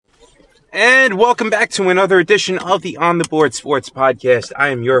And welcome back to another edition of the On the Board Sports Podcast. I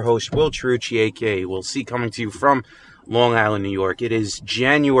am your host, Will Trucci, a.k.a. Will C, coming to you from Long Island, New York. It is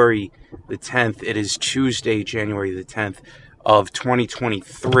January the 10th. It is Tuesday, January the 10th of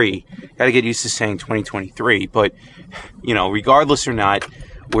 2023. Got to get used to saying 2023, but, regardless or not,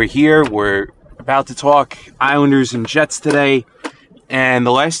 we're here. We're about to talk Islanders and Jets today. And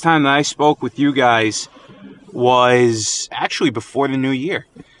the last time that I spoke with you guys was actually before the new year.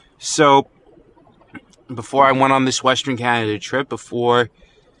 So, before I went on this Western Canada trip, before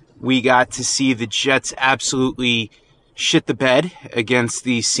we got to see the Jets absolutely shit the bed against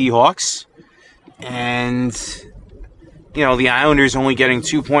the Seahawks, and, the Islanders only getting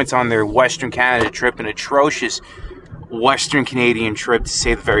 2 points on their Western Canada trip, an atrocious Western Canadian trip, to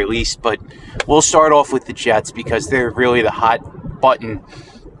say the very least. But we'll start off with the Jets because they're really the hot button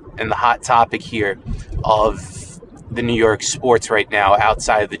and the hot topic here of the New York sports right now,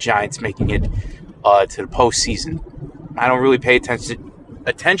 outside of the Giants making it to the postseason. I don't really pay attention,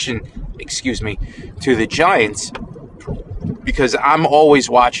 to the Giants because I'm always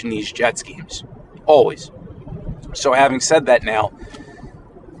watching these Jets games. Always. So having said that now,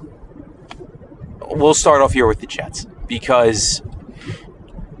 we'll start off here with the Jets because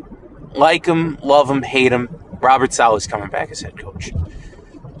like them, love them, hate them, Robert Saleh is coming back as head coach.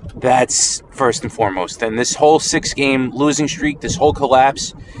 That's first and foremost. And this whole 6-game losing streak, this whole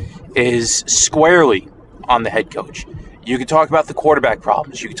collapse is squarely on the head coach. You can talk about the quarterback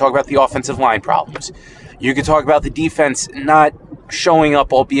problems. You can talk about the offensive line problems. You can talk about the defense not showing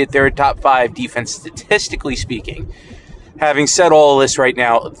up, albeit they're a top 5 defense statistically speaking. Having said all this right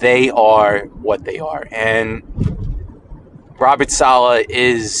now, they are what they are. And Robert Saleh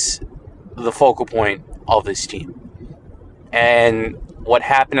is the focal point of this team. And what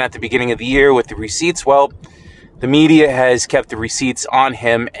happened at the beginning of the year with the receipts, well, the media has kept the receipts on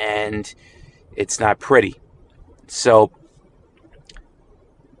him, and it's not pretty. So,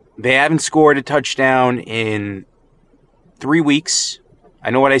 they haven't scored a touchdown in 3 weeks. I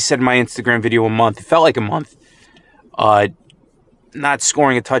know what I said in my Instagram video, a month. It felt like a month. Not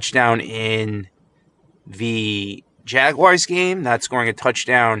scoring a touchdown in the Jaguars game, not scoring a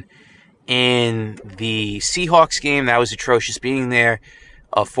touchdown in the Seahawks game. That was atrocious. Being there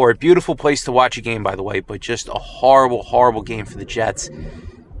for a beautiful place to watch a game, by the way, but just a horrible, horrible game for the Jets.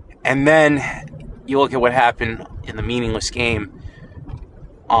 And then you look at what happened in the meaningless game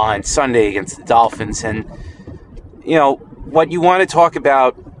on Sunday against the Dolphins. And, what you want to talk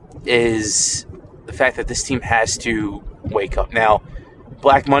about is the fact that this team has to wake up. Now,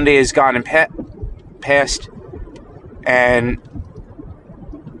 Black Monday has gone and passed, and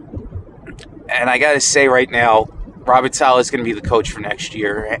I got to say right now, Robert Saleh is going to be the coach for next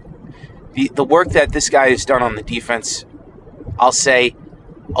year. The work that this guy has done on the defense, I'll say,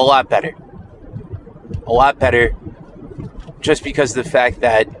 a lot better. A lot better just because of the fact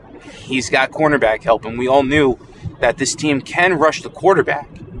that he's got cornerback help, and we all knew that this team can rush the quarterback.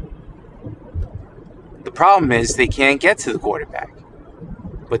 The problem is they can't get to the quarterback.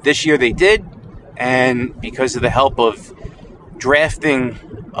 But this year they did, and because of the help of drafting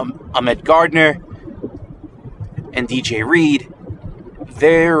Ahmed Gardner and DJ Reed,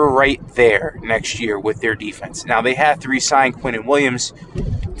 they're right there next year with their defense. Now, they have to re-sign Quinnen Williams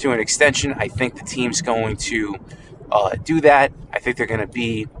to an extension. I think the team's going to do that. I think they're going to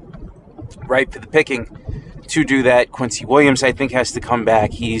be right for the picking to do that. Quincy Williams, I think, has to come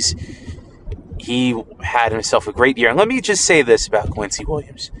back. He had himself a great year. And let me just say this about Quincy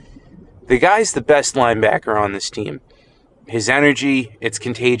Williams. The guy's the best linebacker on this team. His energy, it's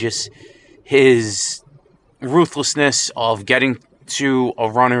contagious. His ruthlessness of getting to a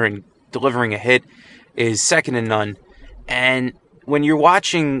runner and delivering a hit is second to none. And when you're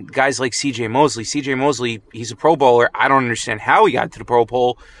watching guys like C.J. Mosley, he's a Pro Bowler. I don't understand how he got to the Pro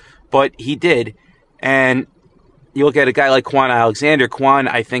Bowl, but he did. And you look at a guy like Quan Alexander. Quan,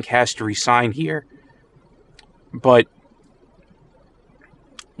 I think, has to resign here. But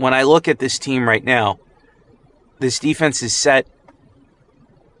when I look at this team right now, this defense is set.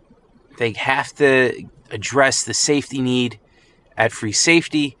 They have to address the safety need at free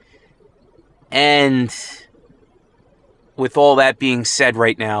safety. And with all that being said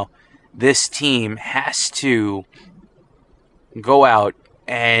right now, this team has to go out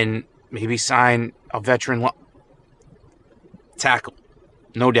and maybe sign a veteran tackle.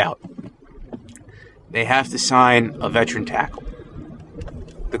 No doubt. They have to sign a veteran tackle.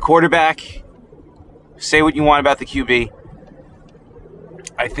 The quarterback, say what you want about the QB.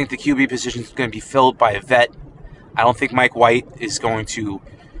 I think the QB position is going to be filled by a vet. I don't think Mike White is going to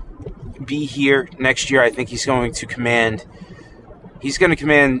be here next year. I think he's going to command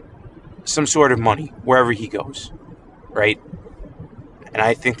some sort of money wherever he goes, right? And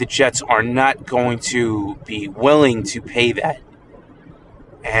I think the Jets are not going to be willing to pay that.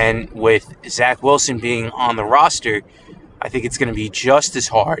 And with Zach Wilson being on the roster, I think it's going to be just as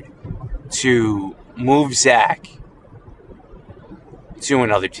hard to move Zach to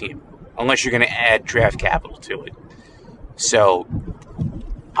another team, unless you're going to add draft capital to it. So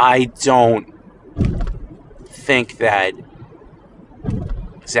I don't think that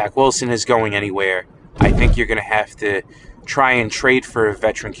Zach Wilson is going anywhere. I think you're going to have to try and trade for a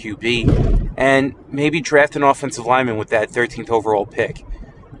veteran QB and maybe draft an offensive lineman with that 13th overall pick.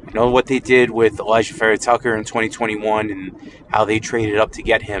 You know what they did with Elijah Vera-Tucker in 2021 and how they traded up to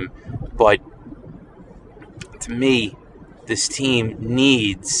get him. But to me, this team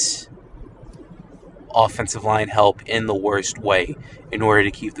needs offensive line help in the worst way in order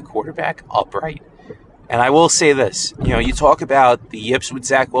to keep the quarterback upright. And I will say this, you talk about the yips with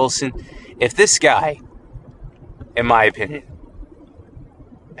Zach Wilson. If this guy, in my opinion,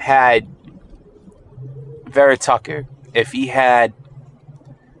 had Vera-Tucker, if he had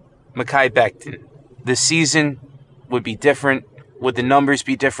Mekhi Becton, the season would be different. Would the numbers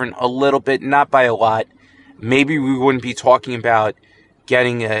be different? A little bit, not by a lot. Maybe we wouldn't be talking about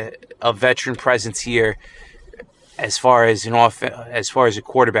getting a veteran presence here as far as a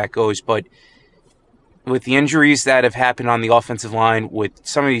quarterback goes. But with the injuries that have happened on the offensive line, with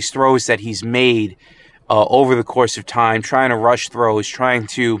some of these throws that he's made over the course of time, trying to rush throws, trying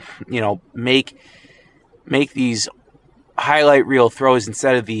to make these highlight reel throws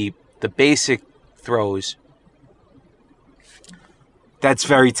instead of the basic throws, that's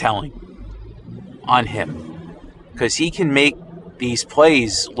very telling on him, because he can make these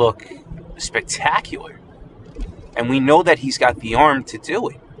plays look spectacular, and we know that he's got the arm to do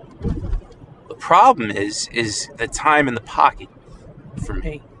it. The problem is the time in the pocket for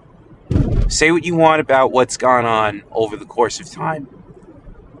me. Say what you want about what's gone on over the course of time.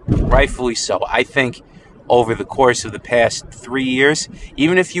 Rightfully so. I think over the course of the past 3 years,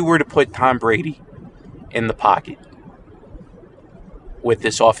 even if you were to put Tom Brady in the pocket with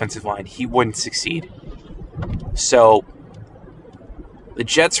this offensive line, he wouldn't succeed. So the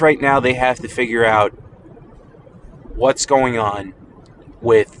Jets right now, they have to figure out what's going on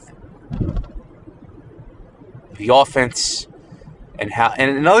with the offense and how.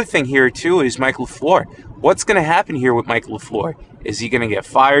 And another thing here too is Mike LaFleur. What's going to happen here with Mike LaFleur? Is he going to get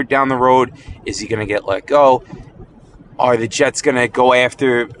fired down the road? Is he going to get let go? Are the Jets going to go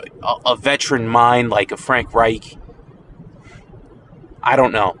after a veteran mind like a Frank Reich? I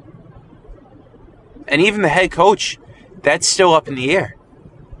don't know. And even the head coach, that's still up in the air.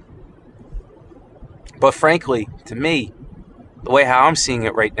 But frankly, to me, the way how I'm seeing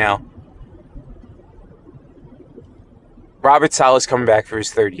it right now, Robert Saleh's coming back for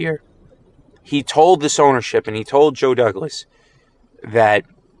his third year. He told this ownership and he told Joe Douglas that,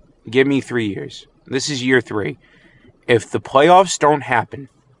 give me 3 years. This is year 3. If the playoffs don't happen,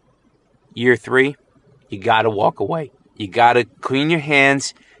 year 3, you got to walk away. You got to clean your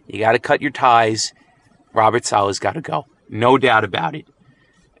hands. You got to cut your ties. Robert Saleh's got to go. No doubt about it.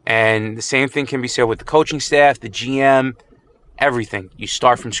 And the same thing can be said with the coaching staff, the GM, everything. You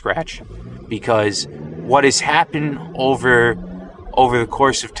start from scratch. Because what has happened over the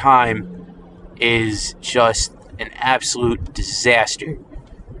course of time is just an absolute disaster.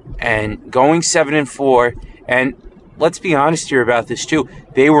 And going 7-4, and let's be honest here about this too,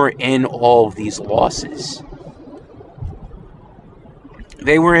 they were in all of these losses.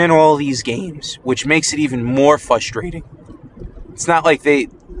 They were in all these games, which makes it even more frustrating. It's not like they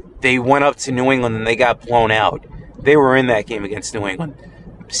went up to New England and they got blown out. They were in that game against New England.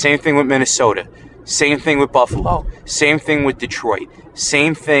 Same thing with Minnesota. Same thing with Buffalo. Same thing with Detroit.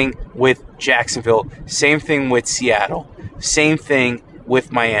 Same thing with Jacksonville. Same thing with Seattle. Same thing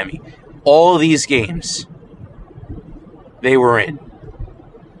with Miami. All of these games, they were in.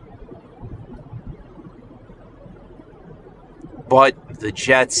 But the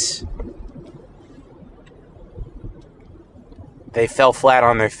Jets, they fell flat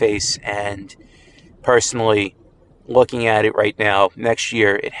on their face, and personally, looking at it right now, next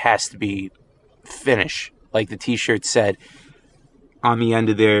year it has to be finish, like the T-shirt said, at the end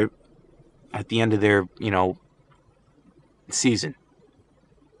of their season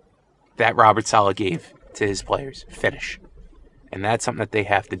that Robert Saleh gave to his players. Finish. And that's something that they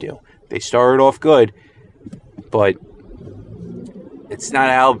have to do. They started off good, but it's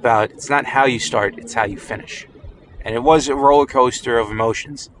not how you start, it's how you finish. And it was a roller coaster of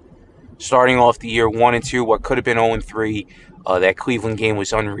emotions. Starting off the year 1-2, what could have been 0-3, that Cleveland game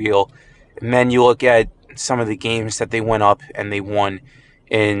was unreal. And then you look at some of the games that they went up and they won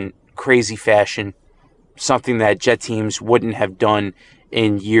in crazy fashion, something that Jet teams wouldn't have done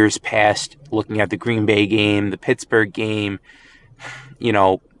in years past, looking at the Green Bay game, the Pittsburgh game,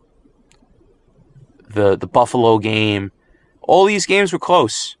 the Buffalo game. All these games were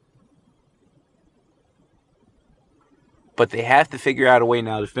close. But they have to figure out a way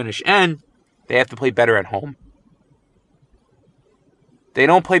now to finish, and they have to play better at home. They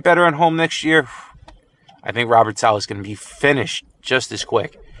don't play better at home next year, I think Robert Saleh is going to be finished just as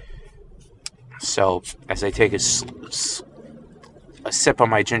quick. So, as I take a sip on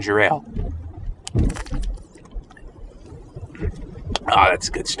my ginger ale. That's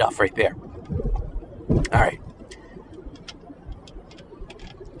good stuff right there. All right.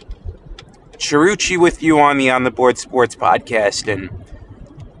 Chirucci with you on the Board Sports podcast, and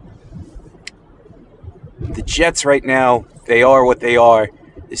the Jets right now, they are what they are.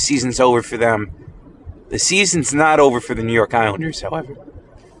 The season's over for them. The season's not over for the New York Islanders, however.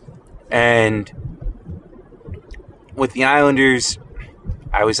 And with the Islanders,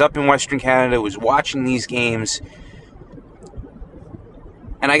 I was up in Western Canada, was watching these games,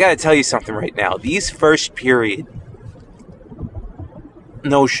 and I got to tell you something right now. These first period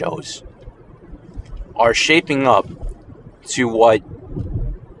no-shows are shaping up to what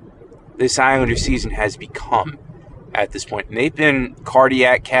this Islander season has become at this point. And they've been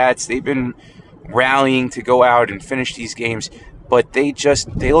cardiac cats. They've been rallying to go out and finish these games, but they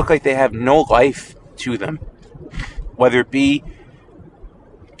look like they have no life to them. Whether it be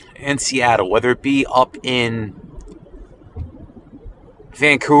in Seattle, whether it be up in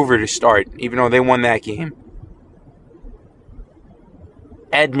Vancouver to start, even though they won that game.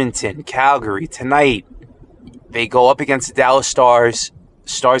 Edmonton, Calgary, tonight, they go up against the Dallas Stars.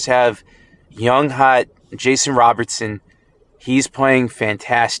 Stars have young, hot Jason Robertson. He's playing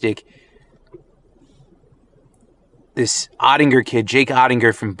fantastic. This Ottinger kid, Jake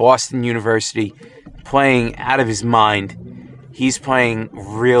Ottinger from Boston University, playing out of his mind. He's playing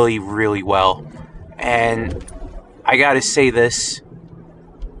really, really well. And I got to say this.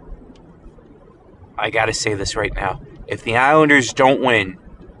 Right now. If the Islanders don't win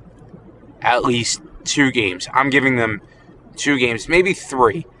at least 2 games, I'm giving them 2 games, maybe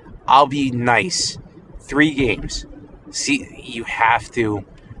 3. I'll be nice. 3 games. See, you have to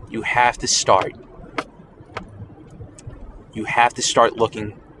start. You have to start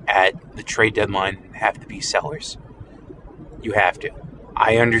looking at the trade deadline and have to be sellers. You have to.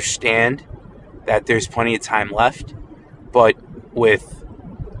 I understand that there's plenty of time left, but with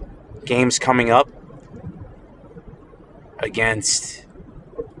games coming up against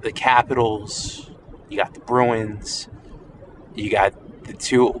the Capitals, you got the Bruins, you got the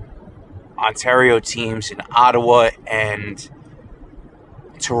 2 Ontario teams in Ottawa and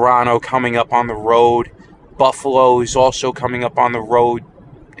Toronto coming up on the road. Buffalo is also coming up on the road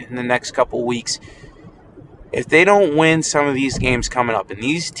in the next couple weeks. If they don't win some of these games coming up, and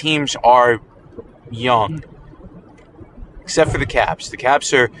these teams are young, except for the Caps. The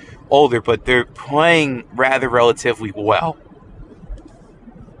Caps are older, but they're playing rather relatively well.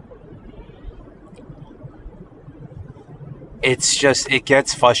 It's just, it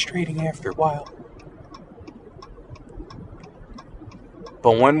gets frustrating after a while.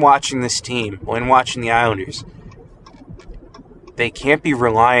 But when watching this team, when watching the Islanders, they can't be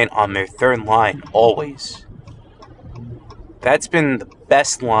reliant on their third line always. That's been the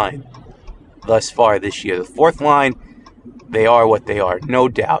best line thus far this year. The fourth line, they are what they are, no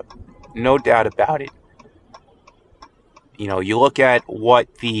doubt. No doubt about it. You know, you look at what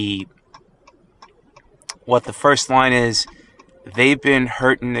the first line is, they've been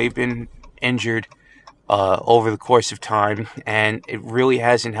hurt and they've been injured over the course of time, and it really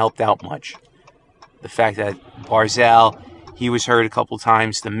hasn't helped out much. The fact that Barzal, he was hurt a couple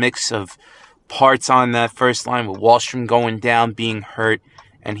times, the mix of parts on that first line with Wahlstrom going down, being hurt,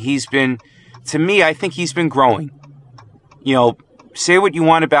 and he's been, to me, I think he's been growing. You know, say what you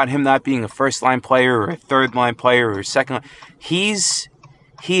want about him not being a first-line player or a third-line player or a second-line. He is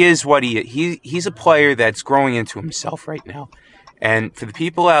what he is. He's a player that's growing into himself right now. And for the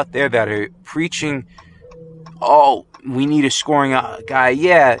people out there that are preaching, oh, we need a scoring guy,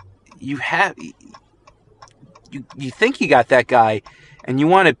 yeah, you think you got that guy, and you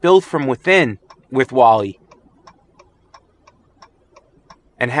want to build from within with Wally.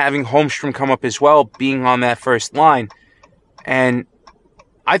 And having Holmstrom come up as well, being on that first line. And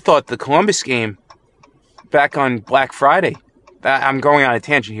I thought the Columbus game back on Black Friday, I'm going on a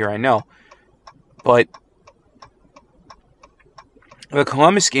tangent here, I know, but the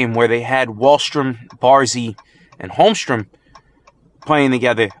Columbus game where they had Wahlstrom, Barzy, and Holmstrom playing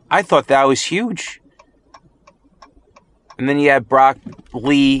together, I thought that was huge. And then you had Brock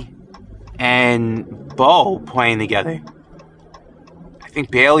Lee and Bo playing together. I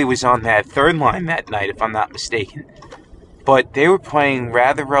think Bailey was on that third line that night, if I'm not mistaken. But they were playing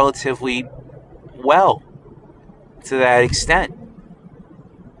rather relatively well to that extent.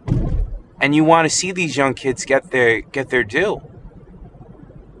 And you want to see these young kids get their due.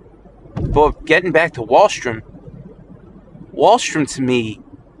 But getting back to Wahlstrom to me,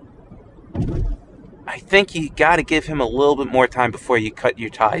 I think you got to give him a little bit more time before you cut your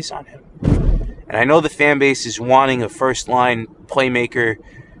ties on him. And I know the fan base is wanting a first-line playmaker,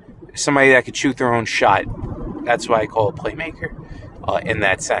 somebody that could shoot their own shot. That's why I call it playmaker in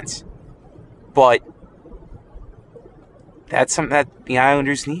that sense. But that's something that the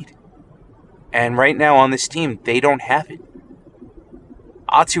Islanders need. And right now on this team, they don't have it.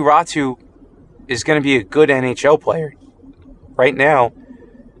 Aatu Räty is going to be a good NHL player. Right now,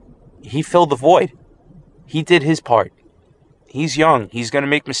 he filled the void. He did his part. He's young. He's going to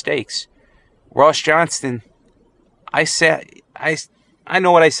make mistakes. Ross Johnston, I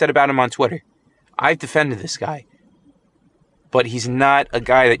know what I said about him on Twitter. I've defended this guy. But he's not a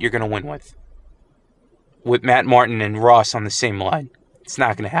guy that you're going to win with. With Matt Martin and Ross on the same line. It's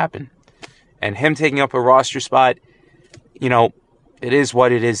not going to happen. And him taking up a roster spot, it is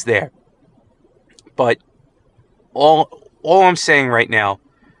what it is there. But all I'm saying right now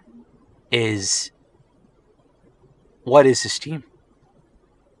is, what is this team?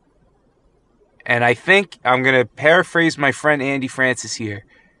 And I think I'm going to paraphrase my friend Andy Francis here,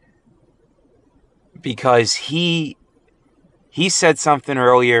 because he said something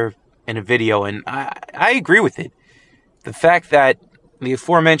earlier in a video, and I agree with it. The fact that the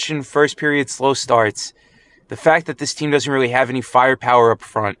aforementioned first period slow starts, the fact that this team doesn't really have any firepower up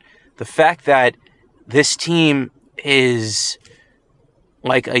front, the fact that this team is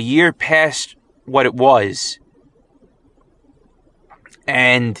like a year past what it was,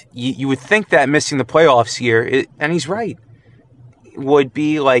 and you would think that missing the playoffs here, and he's right, would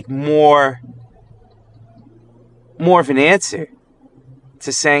be like more of an answer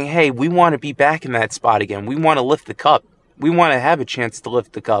to saying, hey, we want to be back in that spot again. We want to lift the cup. We want to have a chance to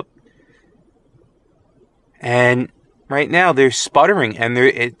lift the cup. And right now they're sputtering and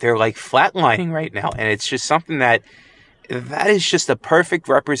they're like flatlining right now. And it's just something that is just a perfect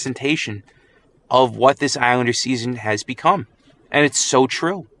representation of what this Islander season has become. And it's so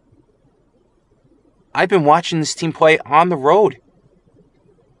true. I've been watching this team play on the road.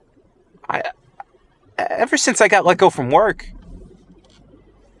 Ever since I got let go from work.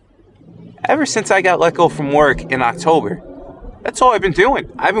 Ever since I got let go from work in October. That's all I've been doing.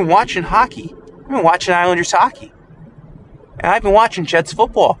 I've been watching hockey. I've been watching Islanders hockey. And I've been watching Jets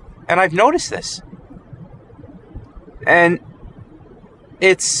football. And I've noticed this. And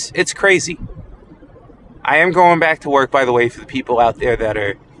it's crazy. I am going back to work, by the way, for the people out there that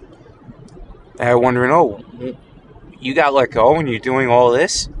are wondering, oh, you got let go and you're doing all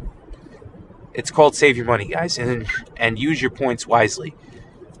this? It's called save your money, guys, and use your points wisely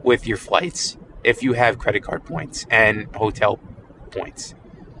with your flights if you have credit card points and hotel points.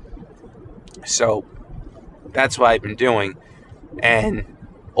 So that's what I've been doing. And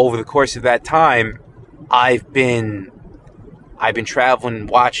over the course of that time, I've been traveling,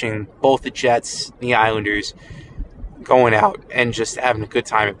 watching both the Jets and the Islanders, going out and just having a good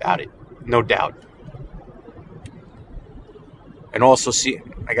time about it. No doubt. And also,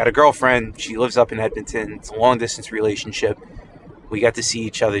 I got a girlfriend. She lives up in Edmonton. It's a long-distance relationship. We got to see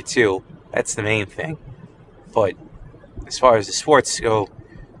each other, too. That's the main thing. But as far as the sports go,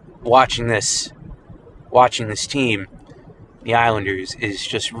 watching this team, the Islanders, is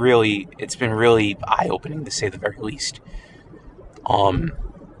just really, it's been really eye-opening, to say the very least.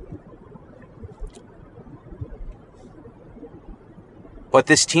 But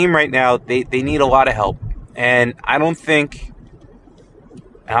this team right now, they need a lot of help. And I don't think,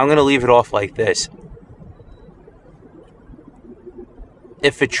 and I'm going to leave it off like this.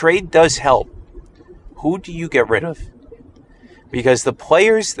 If a trade does help, who do you get rid of? Because the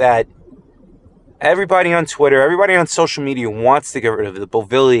players that everybody on Twitter, everybody on social media wants to get rid of, the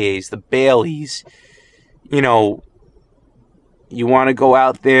Beauvilliers, the Baileys, you want to go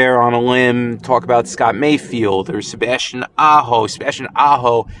out there on a limb, talk about Scott Mayfield or Sebastian Aho. Sebastian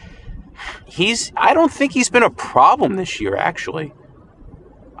Aho, I don't think he's been a problem this year, actually.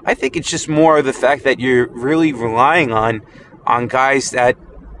 I think it's just more of the fact that you're really relying on guys that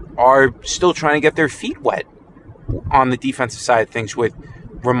are still trying to get their feet wet on the defensive side of things, with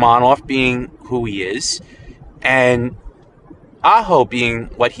Romanov being who he is and Aho being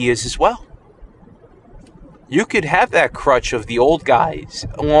what he is as well. You could have that crutch of the old guys,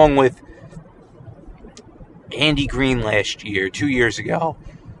 along with Andy Green last year, 2 years ago.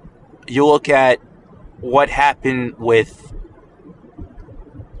 You look at what happened with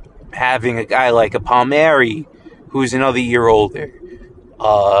having a guy like a Palmieri, who's another year older.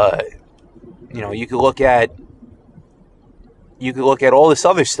 You could look at all this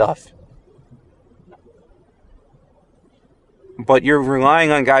other stuff. But you're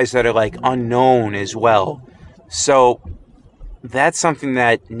relying on guys that are like unknown as well. So that's something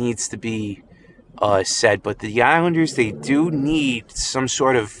that needs to be said. But the Islanders, they do need some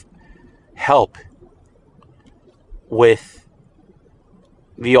sort of help with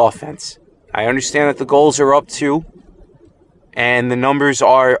the offense. I understand that the goals are up too, and the numbers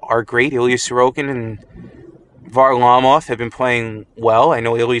are great. Ilya Sorokin and Varlamov have been playing well. I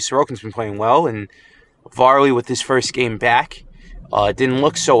know Ilya Sorokin's been playing well, and Varley with his first game back didn't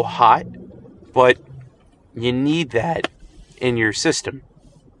look so hot, but you need that in your system.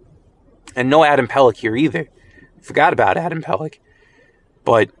 And no Adam Pelech here either. Forgot about Adam Pelech.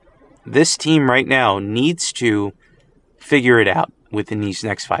 But this team right now needs to figure it out within these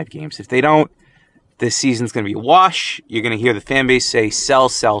next 5 games. If they don't, this season's going to be a wash. You're going to hear the fan base say, sell,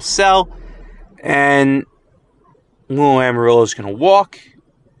 sell, sell. And Lou Lamoriello is going to walk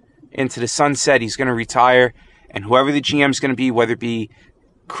into the sunset. He's going to retire. And whoever the GM is going to be, whether it be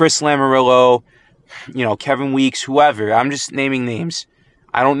Chris Lamoriello, Kevin Weeks, whoever, I'm just naming names.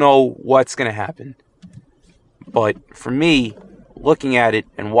 I don't know what's going to happen. But for me, looking at it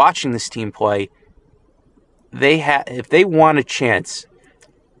and watching this team play, if they want a chance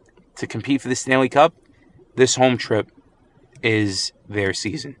to compete for the Stanley Cup, this home trip is their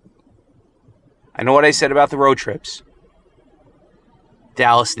season. I know what I said about the road trips.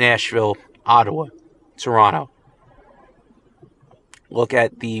 Dallas, Nashville, Ottawa, Toronto. Look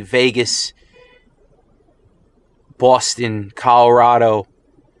at the Vegas, Boston, Colorado,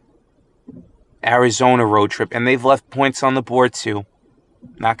 Arizona road trip, and they've left points on the board too.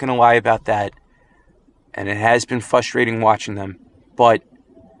 Not going to lie about that. And it has been frustrating watching them. But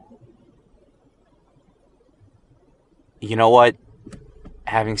you know what?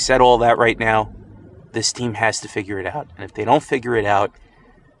 Having said all that right now, this team has to figure it out. And if they don't figure it out,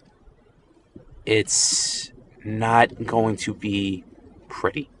 it's not going to be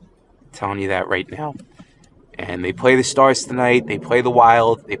pretty. I'm telling you that right now. And they play the Stars tonight. They play the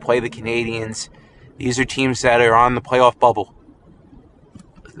Wild. They play the Canadiens. These are teams that are on the playoff bubble.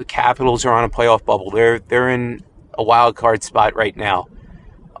 The Capitals are on a playoff bubble. They're in a wild card spot right now.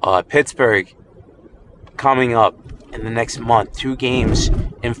 Pittsburgh coming up in the next month. 2 games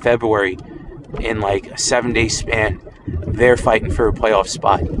in February in like a 7-day span. They're fighting for a playoff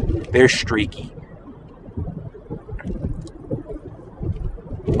spot. They're streaky.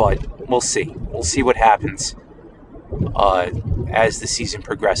 But we'll see. We'll see what happens as the season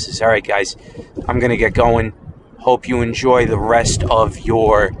progresses. All right, guys. I'm going to get going. Hope you enjoy the rest of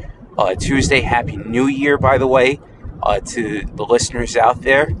your Tuesday. Happy New Year, by the way, to the listeners out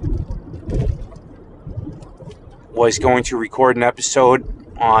there. Was going to record an episode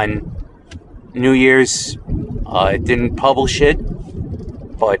on New Year's. Didn't publish it,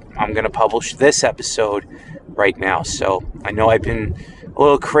 but I'm going to publish this episode right now. So I know I've been a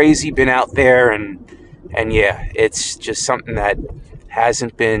little crazy, been out there, and yeah, it's just something that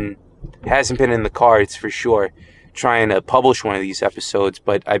hasn't been in the cards for sure. Trying to publish one of these episodes,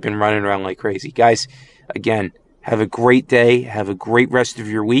 but I've been running around like crazy. Guys, again, have a great day. Have a great rest of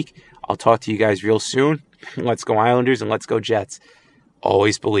your week. I'll talk to you guys real soon. Let's go Islanders and let's go Jets.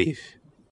 Always believe.